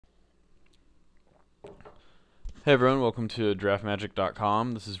Hey everyone, welcome to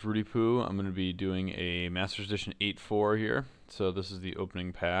draftmagic.com. This is Rudy Poo. I'm going to be doing a Masters Edition 8-4 here. So this is the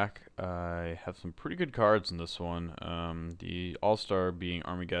opening pack. I have some pretty good cards in this one. The All-Star being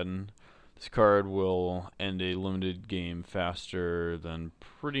Armageddon. This card will end a limited game faster than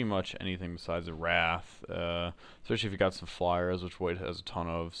pretty much anything besides a Wrath, especially if you got some flyers, which White has a ton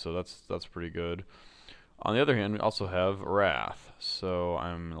of, so that's pretty good. On the other hand, we also have Wrath, so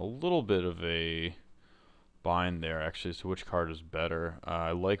I'm in a little bit of a bind there actually. So which card is better?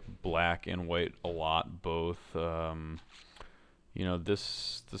 I like black and white a lot, both.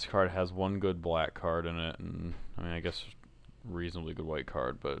 This card has one good black card in it, and I mean I guess reasonably good white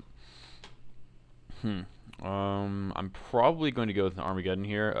card, but I'm probably going to go with an Armageddon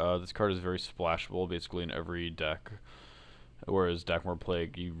here. This card is very splashable, basically in every deck. Whereas Dakmor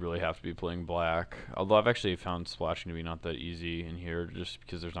Plague, you really have to be playing black. Although I've actually found splashing to be not that easy in here, just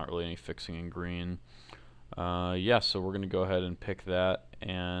because there's not really any fixing in green. Yeah, so we're going to go ahead and pick that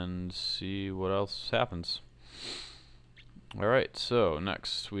and see what else happens. Alright, so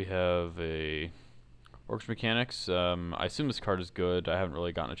next we have a Orcs Mechanics. I assume this card is good. I haven't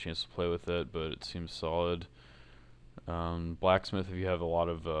really gotten a chance to play with it, but it seems solid. Blacksmith, if you have a lot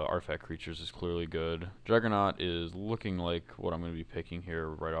of artifact creatures, is clearly good. Juggernaut is looking like what I'm going to be picking here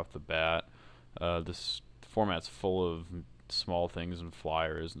right off the bat. This format's full of small things and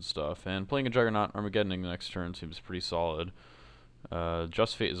flyers and stuff, and playing a Juggernaut Armageddoning the next turn seems pretty solid.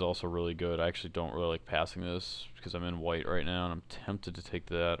 Just Fate is also really good. I actually don't really like passing this because I'm in white right now, and I'm tempted to take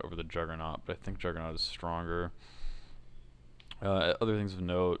that over the Juggernaut, but I think Juggernaut is stronger. Other things of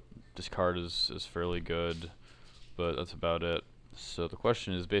note, this card is fairly good, but that's about it. So the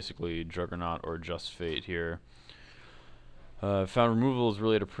question is basically Juggernaut or Just Fate here. Found removal is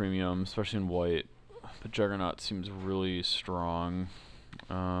really at a premium, especially in white, but Juggernaut seems really strong.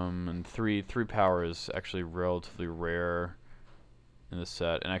 And three power is actually relatively rare in this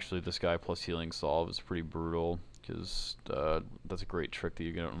set, and actually this guy plus Healing Solve is pretty brutal because that's a great trick that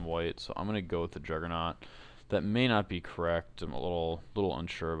you get in white. So I'm gonna go with the Juggernaut. That may not be correct. I'm a little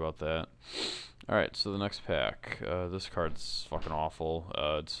unsure about that. Alright, so the next pack. This card's fucking awful.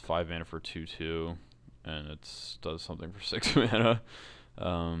 It's 5 mana for 2/2, and it does something for 6 mana.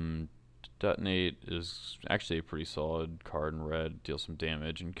 Detonate is actually a pretty solid card in red. Deals some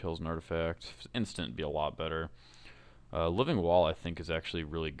damage and kills an artifact. If it's instant, would be a lot better. Living Wall, I think, is actually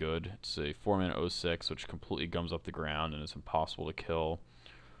really good. It's a 4 mana 0/6, which completely gums up the ground and it's impossible to kill.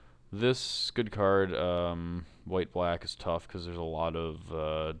 This good card, white black, is tough because there's a lot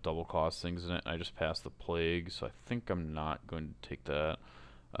of double cost things in it. I just passed the Plague, so I think I'm not going to take that.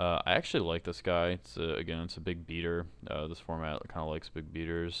 I actually like this guy. Again, it's a big beater. This format kind of likes big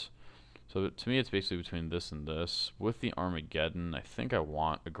beaters. So to me, it's basically between this and this. With the Armageddon, I think I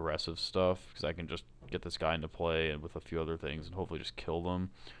want aggressive stuff because I can just get this guy into play and with a few other things and hopefully just kill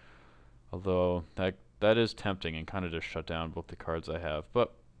them. Although that is tempting and kind of just shut down both the cards I have.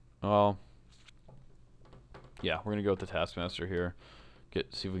 But well, yeah, we're gonna go with the Taskmaster here.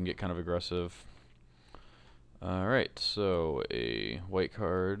 See if we can get kind of aggressive. Alright, so a white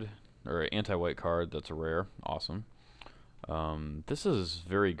card, or an anti-white card that's a rare. Awesome. This is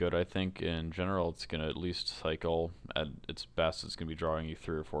very good, I think. In general, it's going to at least cycle. At its best, it's going to be drawing you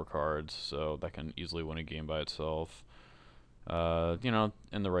 3 or 4 cards, so that can easily win a game by itself.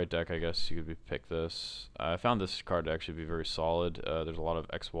 In the right deck, I guess you could pick this. I found this card to actually be very solid. There's a lot of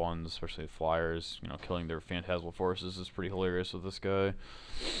X1s, especially flyers. Killing their Phantasmal Forces is pretty hilarious with this guy.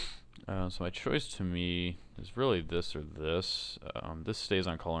 So my choice to me is really this or this. This stays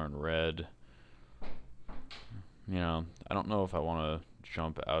on color in red. I don't know if I want to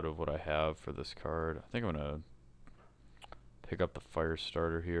jump out of what I have for this card. I think I'm going to pick up the Fire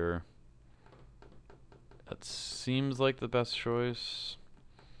Starter here. That seems like the best choice.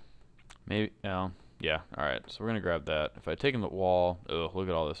 Maybe, yeah, alright, so we're going to grab that. If I take him the wall, look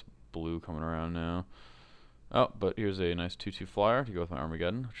at all this blue coming around now. Oh, but here's a nice 2/2 flyer to go with my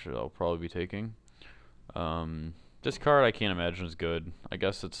Armageddon, which I'll probably be taking. This card I can't imagine is good. I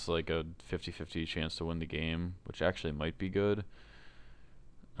guess it's like a 50-50 chance to win the game, which actually might be good.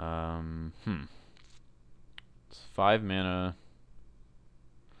 It's 5 mana.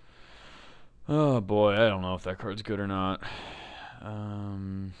 Oh boy, I don't know if that card's good or not.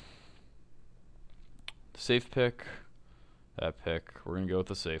 Safe pick. That pick. We're gonna go with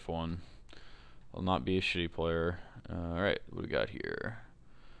the safe one. I'll not be a shitty player. Alright, what do we got here?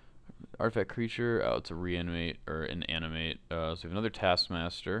 Artifact creature. Oh, it's a reanimate or an animate. So we have another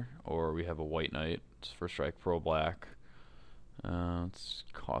Taskmaster, or we have a White Knight. It's first strike, pro black. Let's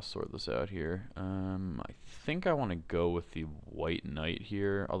cost sort this out here. I think I want to go with the White Knight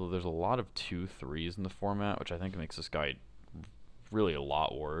here, although there's a lot of 2/3s in the format, which I think makes this guy really a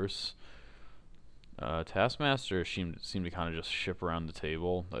lot worse. Taskmaster seem to kind of just ship around the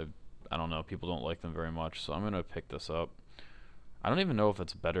table. I don't know, people don't like them very much, so I'm going to pick this up. I don't even know if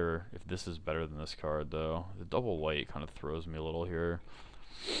it's better, if this is better than this card, though. The double white kind of throws me a little here.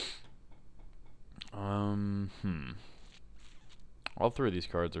 All three of these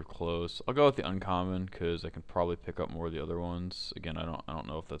cards are close. I'll go with the uncommon because I can probably pick up more of the other ones. Again, I don't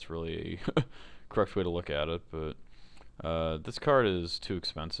know if that's really a correct way to look at it, but this card is too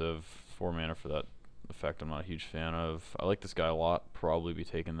expensive. 4 mana for that effect I'm not a huge fan of. I like this guy a lot. Probably be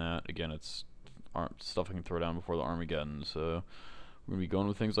taking that. Again, it's stuff I can throw down before the Armageddon, so we're gonna be going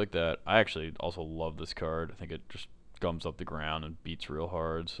with things like that. I actually also love this card. I think it just gums up the ground and beats real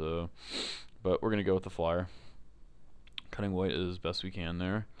hard. So, but we're gonna go with the flyer. Cutting white as best we can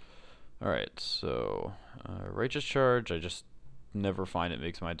there. Alright, so Righteous Charge, I just never find it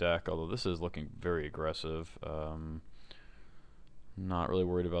makes my deck, although this is looking very aggressive. Not really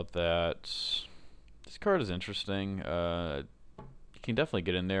worried about that. This card is interesting. You can definitely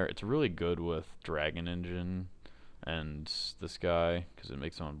get in there. It's really good with Dragon Engine and this guy because it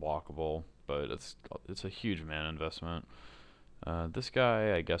makes him unblockable, but it's a huge mana investment. This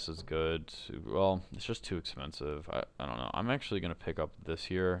guy, I guess, is good. Well, it's just too expensive. I don't know. I'm actually going to pick up this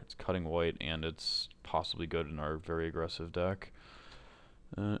here. It's cutting white, and it's possibly good in our very aggressive deck.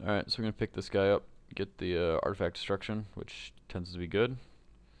 Alright, so we're going to pick this guy up, get the Artifact Destruction, which tends to be good.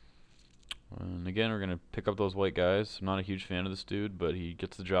 And again, we're going to pick up those white guys. I'm not a huge fan of this dude, but he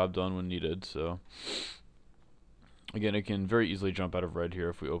gets the job done when needed, so... Again, it can very easily jump out of red here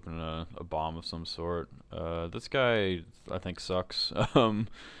if we open a bomb of some sort. This guy, I think, sucks.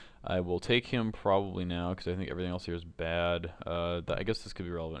 I will take him probably now because I think everything else here is bad. I guess this could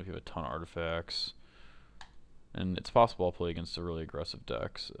be relevant if you have a ton of artifacts. And it's possible I'll play against a really aggressive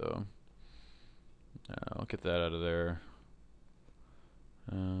deck, so... I'll get that out of there.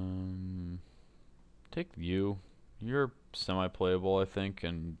 Take you. You're semi-playable, I think,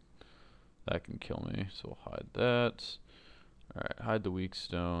 and... that can kill me, so we'll hide that. Alright, hide the weak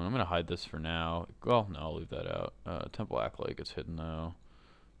stone. I'm going to hide this for now. Well, no, I'll leave that out. Temple Acolyte gets hidden, though.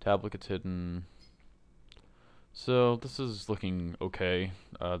 Tablet gets hidden. So, this is looking okay.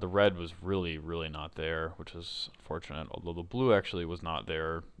 The red was really, really not there, which is fortunate. Although the blue actually was not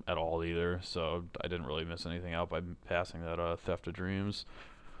there at all either, so I didn't really miss anything out by passing that Theft of Dreams.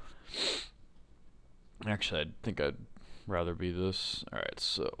 Actually, I think I'd rather be this. Alright,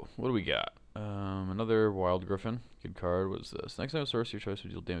 so what do we got? Another Wild Griffin. Good card. What is this? Next time a source your choice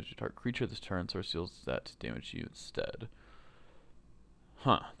will deal damage to target creature this turn. Source deals that to damage you instead.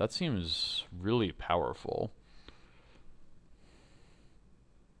 Huh. That seems really powerful.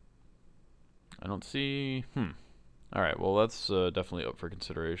 I don't see... Alright, well that's definitely up for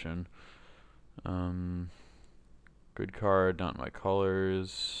consideration. Good card, not my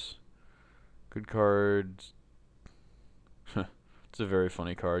colors. Good card... It's a very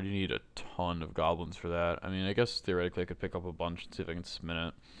funny card. You need a ton of goblins for that. I mean, I guess theoretically I could pick up a bunch and see if I can spin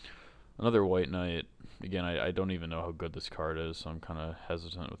it. Another White Knight. Again, I don't even know how good this card is, so I'm kind of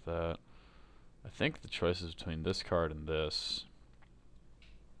hesitant with that. I think the choice is between this card and this.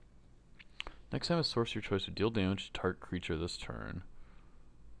 Next time a sorcerer choice would deal damage to target creature this turn.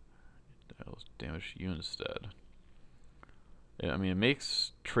 That'll damage you instead. Yeah, I mean, it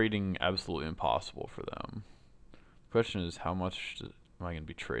makes trading absolutely impossible for them. Question is, how much am I going to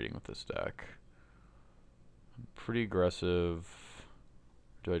be trading with this deck? I'm pretty aggressive.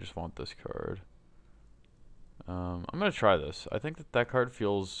 Do I just want this card? I'm going to try this. I think that card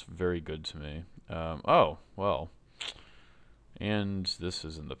feels very good to me. Oh, well. And this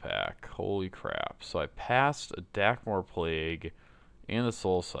is in the pack. Holy crap. So I passed a Dakmor Plague and the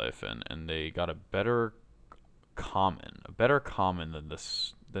Soul Siphon, and they got a better common. A better common than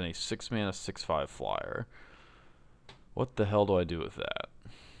this, than a 6-mana 6/5 flyer. What the hell do I do with that?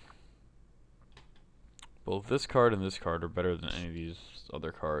 Both this card and this card are better than any of these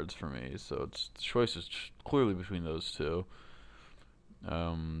other cards for me, so the choice is clearly between those two.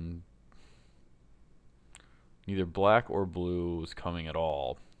 Neither black or blue is coming at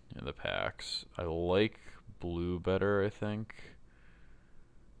all in the packs. I like blue better, I think.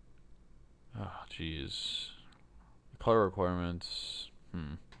 Oh, jeez. Color requirements.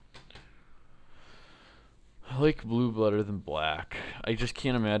 I like blue better than black. I just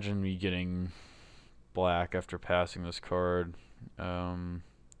can't imagine me getting black after passing this card. The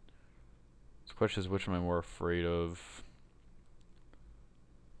question is, which am I more afraid of?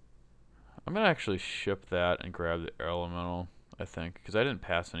 I'm gonna actually ship that and grab the elemental. I think, because I didn't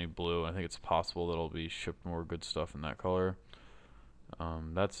pass any blue. I think it's possible that I'll be shipped more good stuff in that color.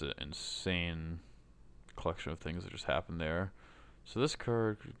 That's an insane collection of things that just happened there. So this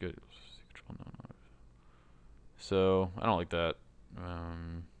card could get. So I don't like that.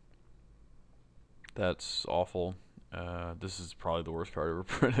 That's awful. This is probably the worst card ever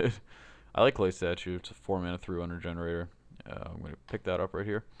printed. I like Clay Statue. It's a 4-mana 3/1 generator. I'm going to pick that up right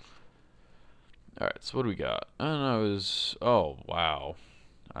here. Alright, so what do we got? I don't know, it was... Oh, wow.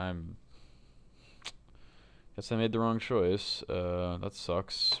 Guess I made the wrong choice. That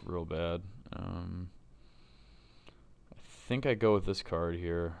sucks real bad. I think I go with this card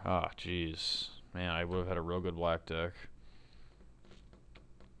here. Ah, jeez. Man, I would have had a real good black deck.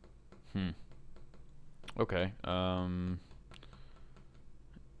 Okay. I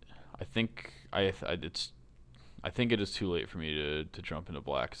think I think it is too late for me to jump into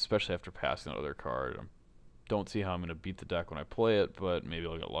black, especially after passing that other card. I don't see how I'm gonna beat the deck when I play it, but maybe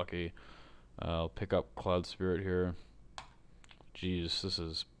I'll get lucky. I'll pick up Cloud Spirit here. Jeez, this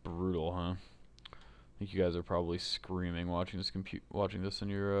is brutal, huh? I think you guys are probably screaming watching this on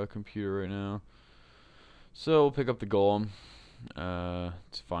your computer right now. So we'll pick up the Golem. It's a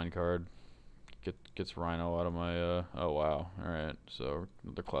fine card. Gets Rhino out of my oh wow. Alright, so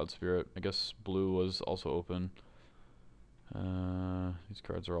the Cloud Spirit. I guess blue was also open. These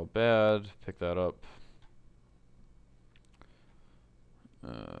cards are all bad. Pick that up.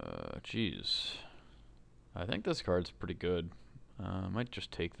 Jeez. I think this card's pretty good. I might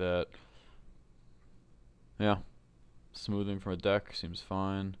just take that. Yeah. Smoothing from a deck seems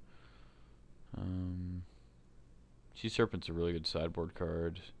fine. Sea Serpent's a really good sideboard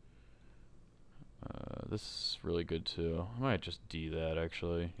card. This is really good too. I might just D that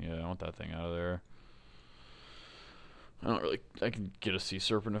actually. Yeah, I want that thing out of there. I can get a Sea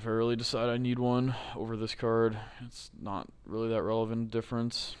Serpent if I really decide I need one over this card. It's not really that relevant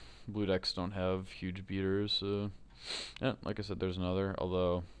difference. Blue decks don't have huge beaters, so yeah, like I said, there's another.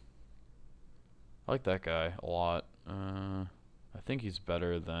 Although I like that guy a lot. I think he's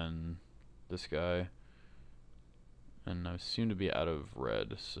better than this guy. And I seem to be out of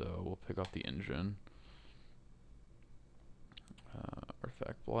red, so we'll pick up the engine.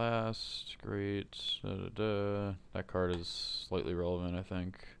 Artifact Blast, great. That card is slightly relevant, I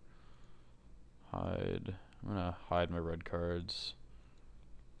think. Hide. I'm gonna hide my red cards.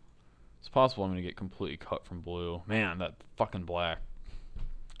 It's possible I'm gonna get completely cut from blue. Man, that fucking black.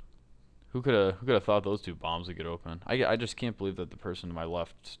 Who could have thought those two bombs would get open? I just can't believe that the person to my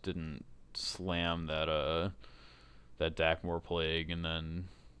left didn't slam that Dakmor Plague, and then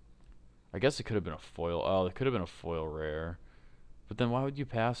I guess it could have been a foil. Oh, it could have been a foil rare. But then why would you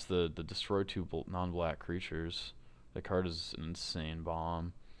pass the destroy 2 non-black creatures? That card is an insane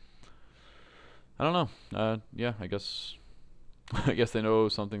bomb. I don't know. Yeah, I guess I guess they know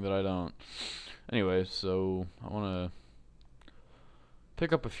something that I don't. Anyway, so I want to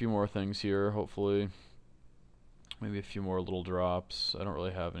pick up a few more things here, hopefully. Maybe a few more little drops. I don't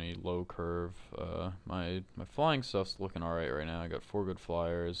really have any low curve. My flying stuff's looking alright right now. I got 4 good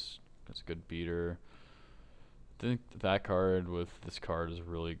flyers. That's a good beater. I think that card with this card is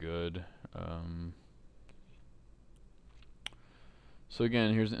really good. So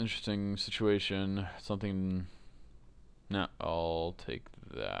again, here's an interesting situation. Something... No, I'll take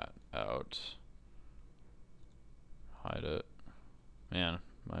that out. Hide it. Man,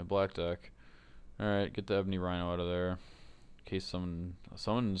 my black deck. Alright, get the Ebony Rhino out of there. In case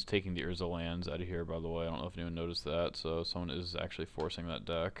someone's taking the Urza lands out of here, by the way. I don't know if anyone noticed that, so someone is actually forcing that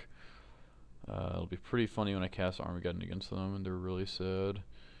deck. It'll be pretty funny when I cast Armageddon against them and they're really sad.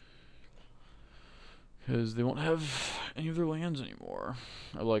 Because they won't have any of their lands anymore.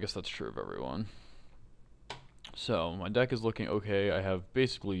 Well, I guess that's true of everyone. So, my deck is looking okay. I have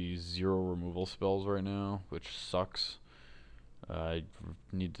basically 0 removal spells right now, which sucks. I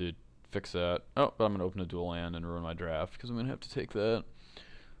need to fix that. Oh, but I'm going to open a dual land and ruin my draft because I'm going to have to take that.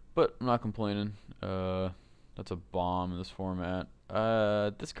 But I'm not complaining. That's a bomb in this format.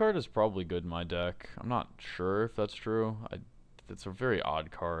 This card is probably good in my deck. I'm not sure if that's true. It's a very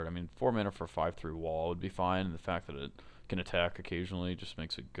odd card. I mean, 4 mana for 5/3 wall would be fine, and the fact that it can attack occasionally just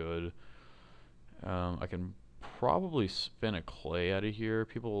makes it good. I can probably spin a Clay out of here.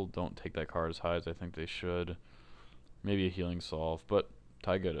 People don't take that card as high as I think they should. Maybe a Healing Solve, but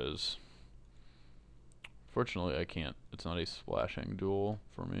Taiga it is. Fortunately, I can't. It's not a splashing duel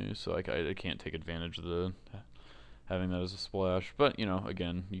for me, so I can't take advantage of the having that as a splash. But, you know,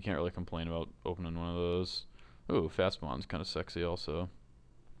 again, you can't really complain about opening one of those. Ooh, Fast Bond's kind of sexy also.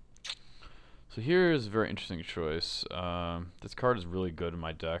 So here's a very interesting choice. This card is really good in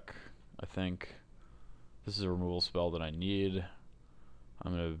my deck, I think. This is a removal spell that I need.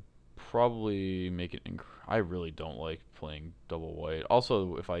 I'm gonna probably make it. I really don't like playing double white.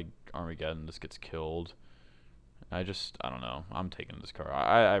 Also, if I Armageddon, this gets killed. I don't know. I'm taking this card.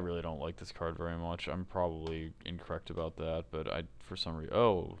 I really don't like this card very much. I'm probably incorrect about that, but for some reason.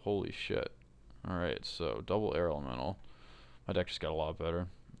 Oh, holy shit. Alright, so double air elemental. My deck just got a lot better.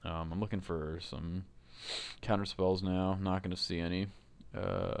 I'm looking for some counter spells now. Not going to see any.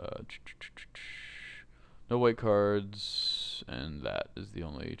 No white cards, and that is the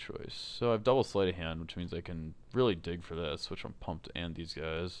only choice. So I have double sleight of hand, which means I can really dig for this, which I'm pumped, and these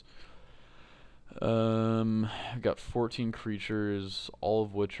guys. I've got 14 creatures, all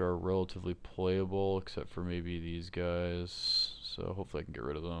of which are relatively playable, except for maybe these guys. So hopefully I can get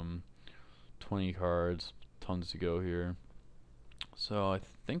rid of them. 20 cards, tons to go here. So I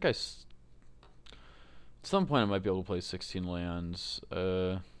think at some point I might be able to play 16 lands.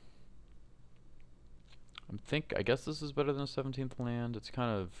 I guess this is better than a 17th land. It's kind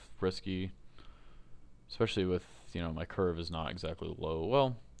of risky, especially with, my curve is not exactly low.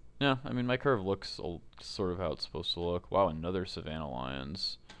 Well, yeah, I mean, my curve looks sort of how it's supposed to look. Wow, another Savannah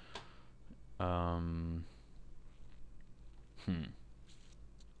Lions. I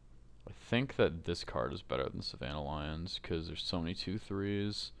think that this card is better than Savannah Lions because there's so many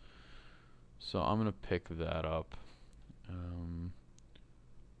 2/3s. So I'm going to pick that up.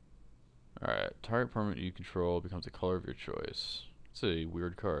 Alright, target permanent you control becomes a color of your choice. It's a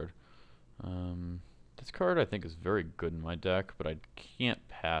weird card. This card I think is very good in my deck, but I can't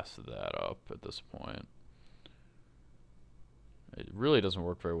pass that up at this point. It really doesn't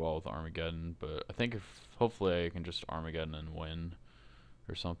work very well with Armageddon, but I think hopefully I can just Armageddon and win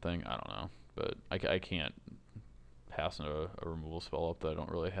or something. I don't know, but I can't pass a removal spell up that I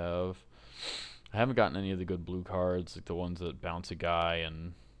don't really have. I haven't gotten any of the good blue cards, like the ones that bounce a guy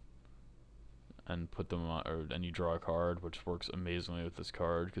and put them on, and you draw a card, which works amazingly with this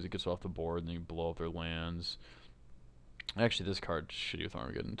card because it gets off the board and then you blow up their lands. Actually, this card's shitty with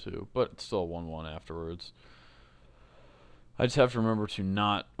Armageddon too, but it's still a 1/1 afterwards. I just have to remember to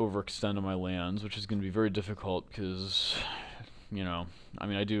not overextend on my lands, which is going to be very difficult because, I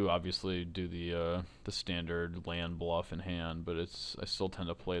mean, I do obviously do the standard land bluff in hand, but I still tend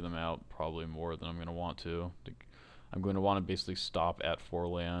to play them out probably more than I'm going to want to. I'm going to want to basically stop at 4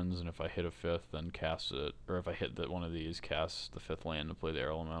 lands, and if I hit a 5th, then cast it, or if I hit one of these, cast the 5th land and play the air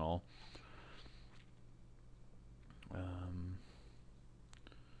elemental.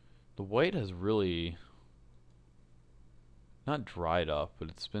 The white has really not dried up, but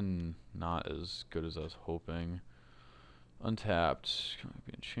it's been not as good as I was hoping. Untapped, can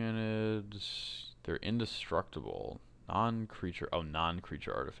be enchanted. They're indestructible. Non-creature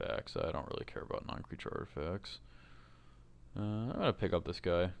artifacts. I don't really care about non-creature artifacts. I'm gonna pick up this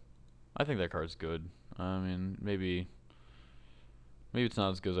guy. I think that card's good. I mean, maybe it's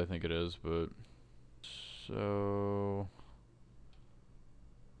not as good as I think it is, but so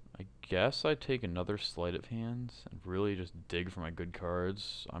I guess I take another sleight of hands and really just dig for my good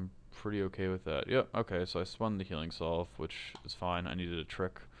cards. I'm pretty okay with that. Yep, okay, so I spun the Healing Salve, which is fine. I needed a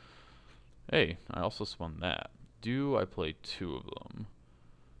trick. Hey, I also spun that. Do I play 2 of them?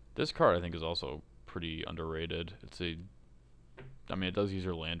 This card I think is also pretty underrated. I mean, it does use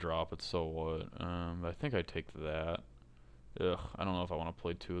your land drop, but so what? I think I take that. Ugh, I don't know if I want to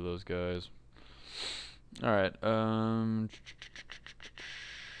play 2 of those guys. Alright,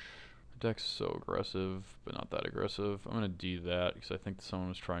 deck's so aggressive, but not that aggressive. I'm gonna D that, because I think someone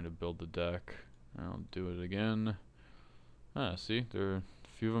was trying to build the deck. I'll do it again. Ah, see? There are a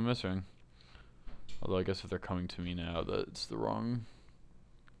few of them missing. Although I guess if they're coming to me now, that's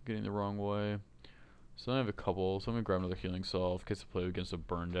getting the wrong way. So I have a couple, so I'm going to grab another Healing Salve in case I play against a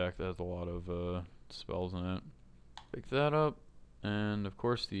burn deck that has a lot of spells in it. Pick that up, and of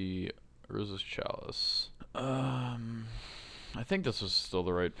course the Urza's Chalice. I think this was still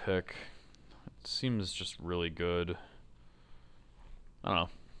the right pick. It seems just really good. I don't know.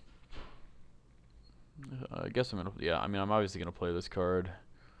 I guess I'm obviously going to play this card.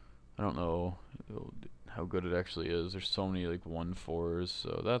 I don't know how good it actually is. There's so many like 1/4s,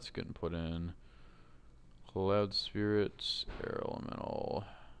 so that's getting put in. Cloud Spirit, Air Elemental,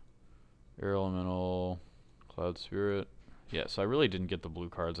 Cloud Spirit. Yeah, so I really didn't get the blue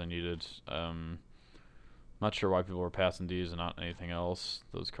cards I needed. Not sure why people were passing these and not anything else.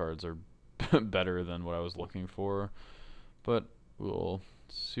 Those cards are better than what I was looking for. But we'll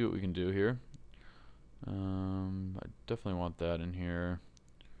see what we can do here. I definitely want that in here.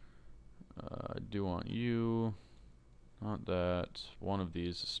 I do want you. Not that. One of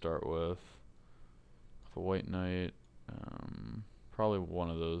these to start with. The White Knight. probably one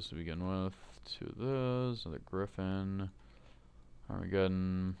of those to begin with. Two of those, another Griffin,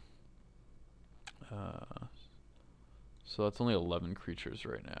 Armageddon. So that's only 11 creatures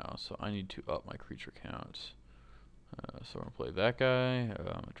right now, so I need to up my creature count. So I'm going to play that guy,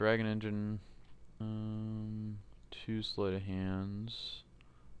 a Dragon Engine, 2 Sleight of Hands.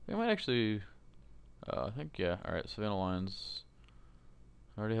 I might actually, I think, yeah, alright, Savannah Lines.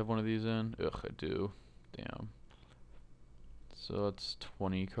 I already have one of these in? Ugh, I do. Damn. So that's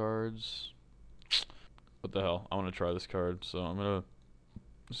 20 cards. What the hell? I want to try this card, so I'm going to,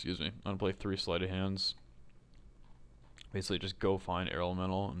 excuse me, I'm going to play 3 Sleight of Hands. Basically just go find Air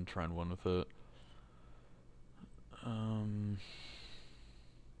Elemental and try and win with it.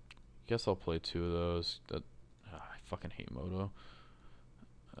 Guess I'll play 2 of those. I fucking hate Moto.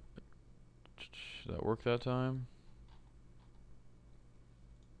 Should that work that time?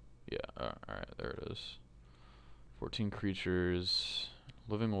 Yeah, alright, there it is. 14 creatures.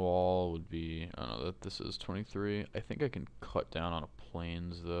 Living Wall would be, I don't know, that this is 23. I think I can cut down on a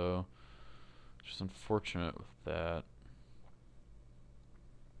plains though. Which is unfortunate with that.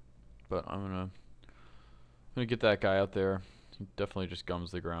 But I'm gonna get that guy out there. He definitely just gums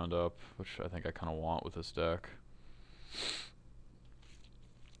the ground up, which I think I kinda want with this deck.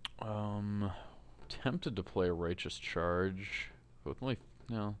 Tempted to play Righteous Charge, but with only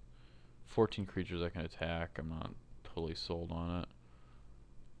 14 creatures I can attack. I'm not totally sold on it.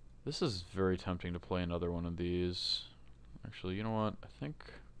 This is very tempting to play another one of these. Actually, you know what? I think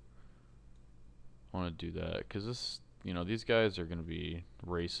I want to do that because these guys are going to be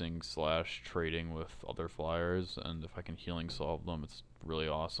racing / trading with other flyers, and if I can healing solve them, it's really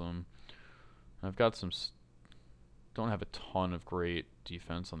awesome. And I've got don't have a ton of great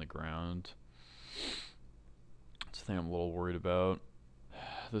defense on the ground. That's the thing I'm a little worried about.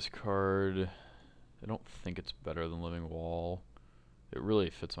 This card, I don't think it's better than Living Wall. It really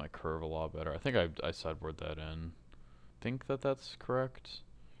fits my curve a lot better. I think I sideboard that in. Think that's correct.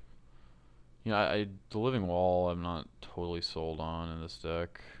 The Living Wall I'm not totally sold on in this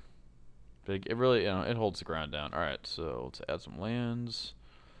deck. But it really, it holds the ground down. Alright, so let's add some lands.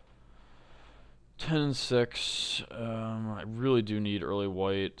 10 and 6. I really do need early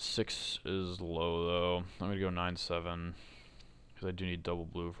white. 6 is low though. I'm gonna go 9/7 because I do need double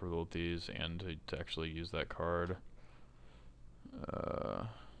blue for both these and to actually use that card.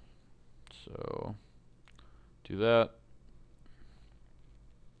 So do that.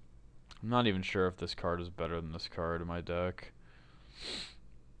 I'm not even sure if this card is better than this card in my deck.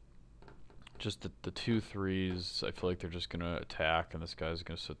 Just the 2/3s, I feel like they're just gonna attack and this guy's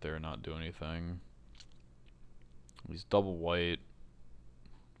gonna sit there and not do anything. He's double white,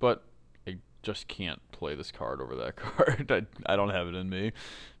 but I just can't play this card over that card. I don't have it in me.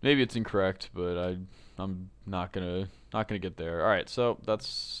 Maybe it's incorrect, but I'm not gonna get there. All right, so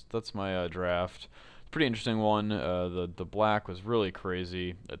that's my draft. Pretty interesting one. The black was really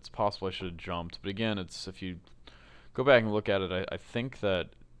crazy. It's possible I should have jumped, but again, if you go back and look at it, I think that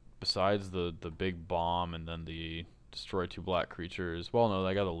besides the big bomb and then the destroy 2 black creatures, well, no,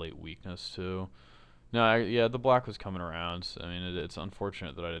 I got a late weakness too. No, yeah, the black was coming around. I mean, it's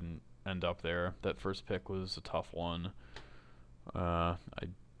unfortunate that I didn't end up there. That first pick was a tough one. I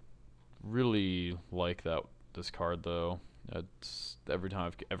really like this card though. It's every time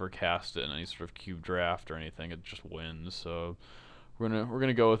I've ever cast it in any sort of cube draft or anything, it just wins. So we're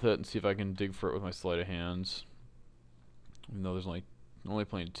gonna go with it and see if I can dig for it with my sleight of hands. Even though I'm only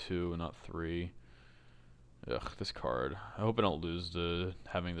playing 2 and not 3. Ugh, this card. I hope I don't lose to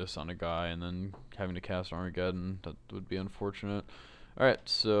having this on a guy and then having to cast Armageddon. That would be unfortunate. Alright,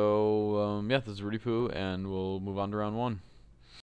 so yeah, this is Rudy Poo, and we'll move on to round 1.